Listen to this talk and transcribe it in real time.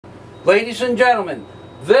Ladies and gentlemen,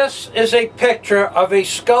 this is a picture of a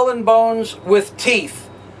skull and bones with teeth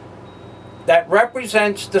that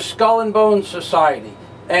represents the Skull and Bones Society.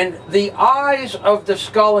 And the eyes of the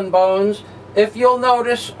skull and bones, if you'll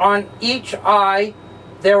notice on each eye,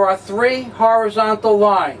 there are 3 horizontal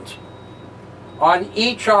lines on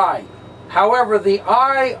each eye. However, the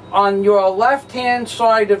eye on your left-hand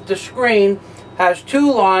side of the screen has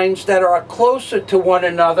 2 lines that are closer to one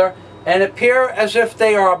another and appear as if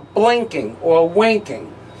they are blinking or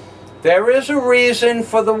winking. There is a reason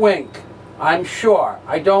for the wink, I'm sure.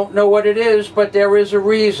 I don't know what it is, but there is a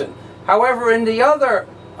reason. However, in the other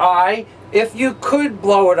eye, if you could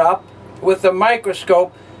blow it up with a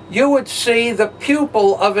microscope, you would see the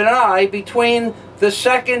pupil of an eye between the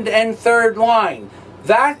 2nd and 3rd line.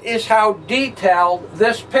 That is how detailed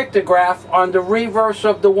this pictograph on the reverse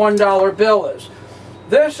of the $1 bill is.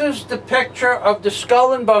 This is the picture of the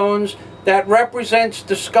Skull and Bones that represents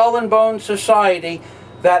the Skull and Bones Society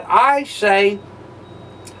that I say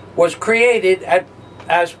was created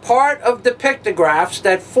as part of the pictographs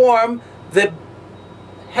that form the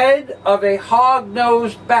head of a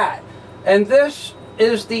hog-nosed bat. And this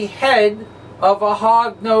is the head of a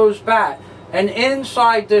hog-nosed bat. And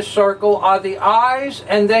inside this circle are the eyes,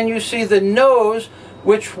 and then you see the nose,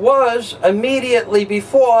 which was immediately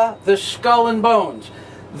before the skull and bones.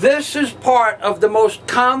 This is part of the most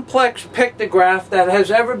complex pictograph that has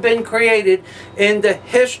ever been created in the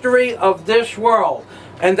history of this world.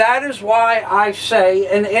 And that is why I say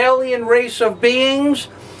an alien race of beings,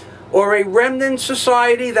 or a remnant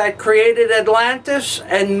society that created Atlantis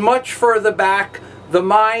and much further back, the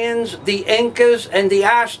Mayans, the Incas, and the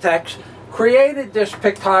Aztecs, created this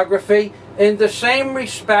pictography in the same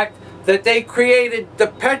respect that they created the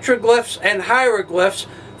petroglyphs and hieroglyphs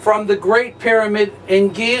from the Great Pyramid in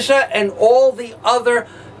Giza and all the other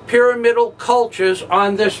pyramidal cultures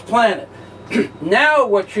on this planet. Now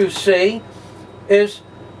what you see is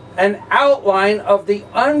an outline of the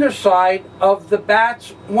underside of the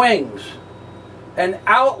bat's wings. An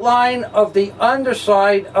outline of the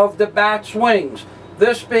underside of the bat's wings.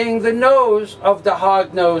 This being the nose of the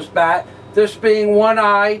hog-nosed bat, this being one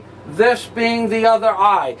eye, this being the other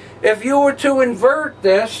eye. If you were to invert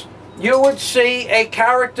this, you would see a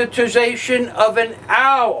characterization of an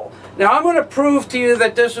owl. Now I'm going to prove to you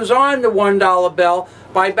that this is on the $1 bill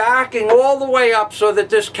by backing all the way up so that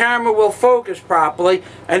this camera will focus properly,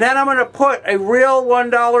 and then I'm going to put a real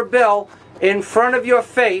 $1 bill in front of your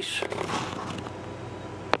face.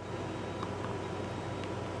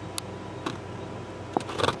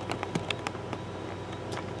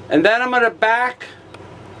 And then I'm going to back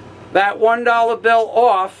that $1 bill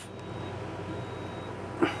off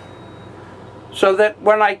so that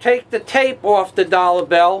when I take the tape off the dollar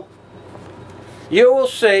bill, you will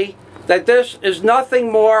see that this is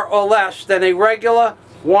nothing more or less than a regular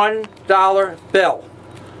 $1 bill.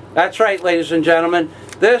 That's right, ladies and gentlemen.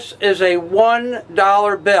 This is a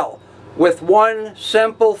 $1 bill with one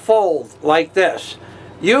simple fold like this.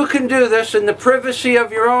 You can do this in the privacy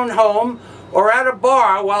of your own home or at a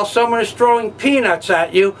bar while someone is throwing peanuts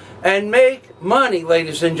at you and make money,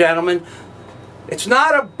 ladies and gentlemen. It's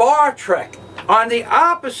not a bar trick. On the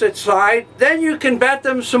opposite side, then you can bet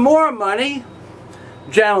them some more money,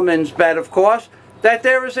 gentlemen's bet of course, that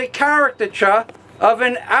there is a caricature of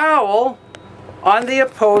an owl on the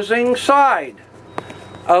opposing side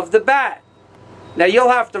of the bat. Now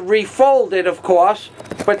you'll have to refold it of course,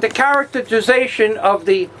 but the characterization of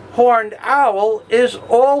the horned owl is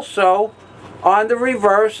also on the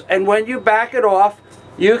reverse, and when you back it off,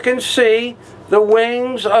 you can see the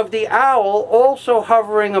wings of the owl also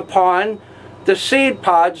hovering upon the seed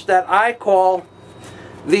pods that I call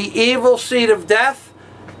the evil seed of death,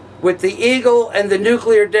 with the eagle and the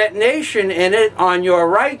nuclear detonation in it on your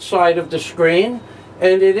right side of the screen.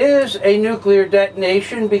 And it is a nuclear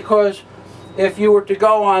detonation because if you were to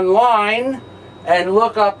go online and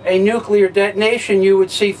look up a nuclear detonation, you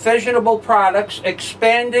would see fissionable products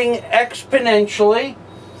expanding exponentially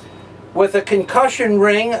with a concussion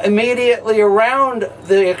ring immediately around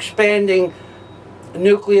the expanding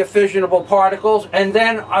nuclear fissionable particles, and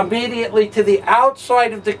then immediately to the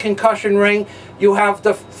outside of the concussion ring you have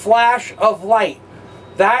the flash of light.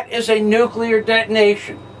 That is a nuclear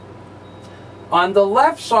detonation. On the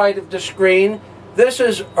left side of the screen, this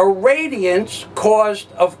is a radiance caused,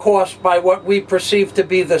 of course, by what we perceive to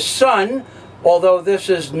be the sun, although this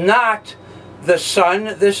is not the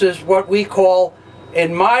sun. This is what we call,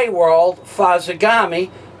 in my world,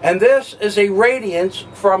 Fazi-Gami, and this is a radiance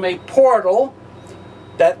from a portal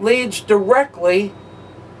that leads directly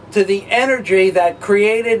to the energy that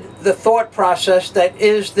created the thought process that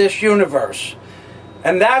is this universe.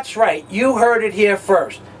 And that's right, you heard it here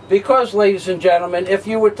first. Because, ladies and gentlemen, if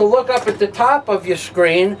you were to look up at the top of your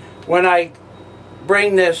screen when I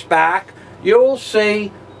bring this back, you'll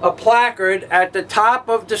see a placard at the top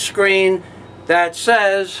of the screen that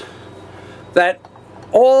says that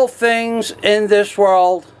all things in this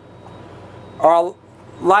world are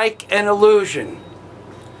like an illusion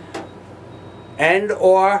and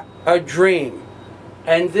or a dream.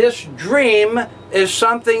 And this dream is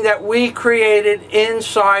something that we created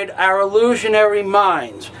inside our illusionary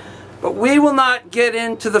minds. But we will not get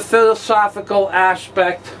into the philosophical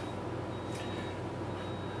aspect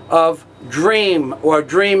of dream or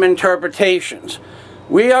dream interpretations.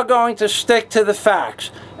 We are going to stick to the facts.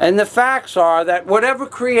 And the facts are that whatever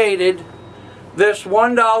created this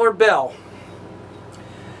 $1 bill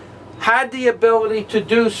had the ability to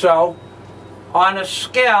do so on a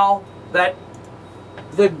scale that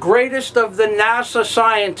the greatest of the NASA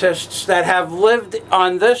scientists that have lived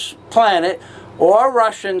on this planet, or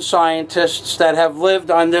Russian scientists that have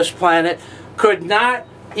lived on this planet, could not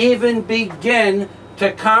even begin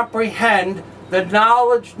to comprehend the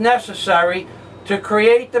knowledge necessary to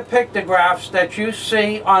create the pictographs that you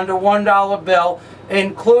see on the $1 bill,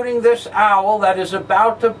 including this owl that is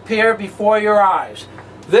about to appear before your eyes.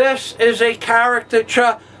 This is a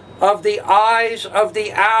caricature of the eyes of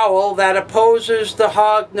the owl that opposes the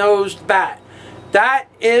hog-nosed bat. That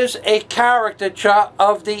is a caricature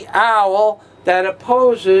of the owl that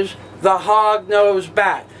opposes the hog-nosed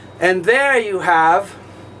bat. And there you have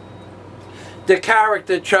the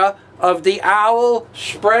caricature of the owl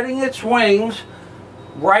spreading its wings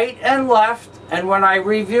right and left. And when I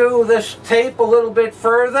review this tape a little bit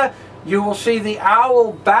further, you will see the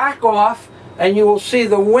owl back off, and you will see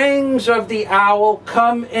the wings of the owl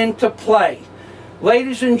come into play.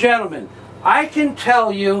 Ladies and gentlemen, I can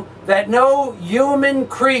tell you that no human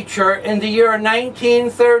creature in the year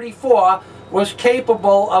 1934 was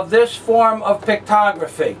capable of this form of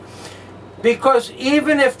pictography. Because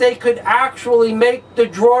even if they could actually make the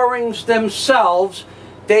drawings themselves,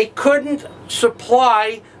 they couldn't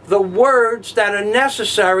supply the words that are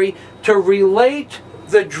necessary to relate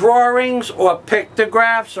the drawings or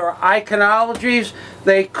pictographs or iconologies.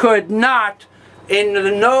 They could not, in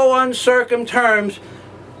no uncertain terms,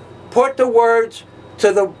 put the words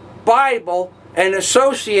to the Bible and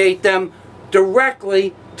associate them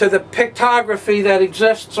directly to the pictography that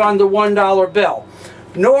exists on the $1 bill.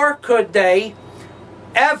 Nor could they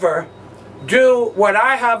ever do what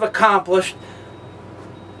I have accomplished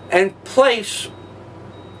and place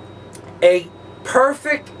a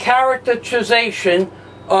perfect characterization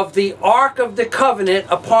of the Ark of the Covenant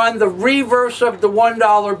upon the reverse of the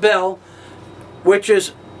 $1 bill, which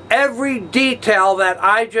is every detail that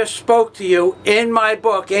I just spoke to you in my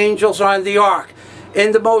book, Angels on the Ark,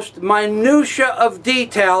 in the most minutiae of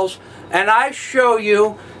details, and I show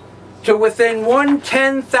you to within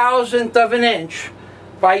 1/10,000th of an inch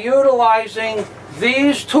by utilizing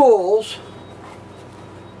these tools.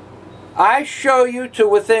 I show you to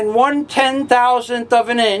within 1/10,000th of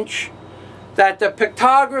an inch that the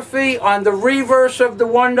pictography on the reverse of the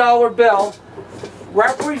 $1 bill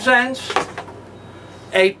represents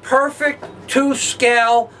a perfect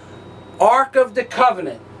 2-scale Ark of the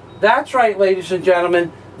Covenant. That's right, ladies and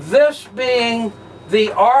gentlemen, this being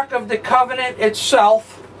the Ark of the Covenant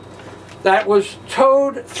itself that was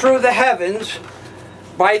towed through the heavens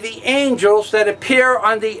by the angels that appear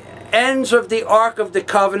on the ends of the Ark of the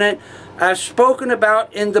Covenant as spoken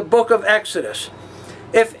about in the book of Exodus.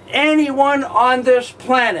 If anyone on this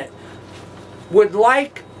planet would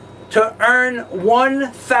like to earn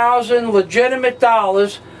 1,000 legitimate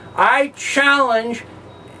dollars, I challenge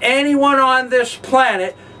anyone on this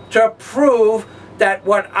planet to prove that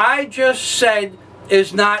what I just said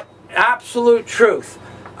is not absolute truth.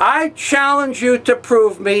 I challenge you to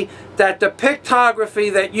prove me that the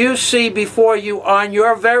pictography that you see before you on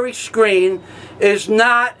your very screen is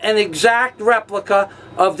not an exact replica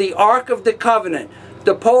of the Ark of the Covenant,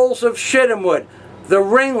 the poles of shittim wood, the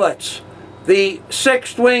ringlets, the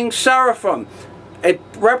six-winged seraphim, a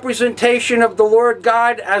representation of the Lord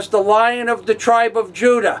God as the Lion of the tribe of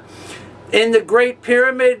Judah. In the Great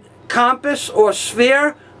Pyramid compass or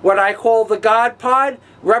sphere, what I call the God Pod,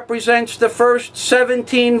 represents the first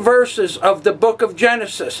 17 verses of the book of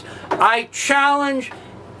Genesis. I challenge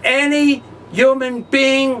any human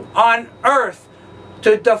being on earth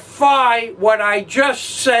to defy what I just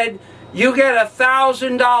said. You get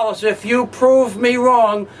 $1,000 if you prove me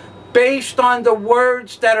wrong based on the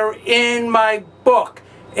words that are in my book,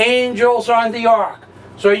 Angels on the Ark.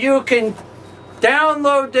 So you can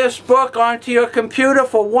download this book onto your computer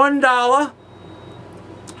for $1.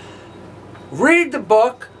 read the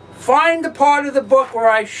book, find the part of the book where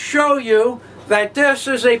I show you that this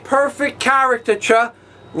is a perfect caricature,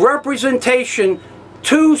 representation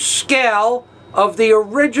to scale of the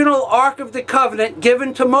original Ark of the Covenant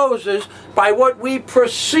given to Moses by what we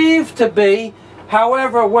perceive to be.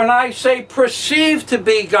 However, when I say perceive to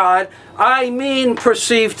be God, I mean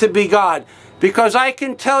perceive to be God. Because I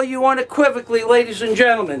can tell you unequivocally, ladies and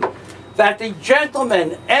gentlemen, that the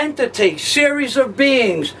gentleman, entity, series of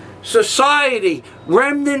beings, society,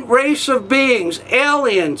 remnant race of beings,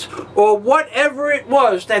 aliens, or whatever it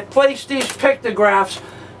was that placed these pictographs,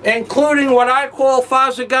 including what I call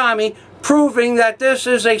Fazi-Gami, proving that this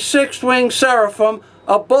is a six-winged seraphim,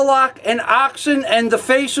 a bullock, an oxen, and the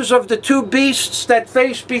faces of the two beasts that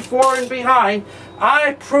face before and behind.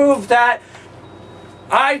 I prove that.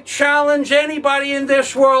 I challenge anybody in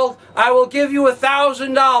this world. I will give you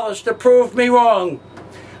 $1,000 to prove me wrong.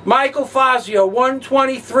 Michael Fazio,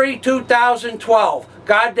 1/23/2012.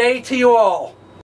 God day to you all.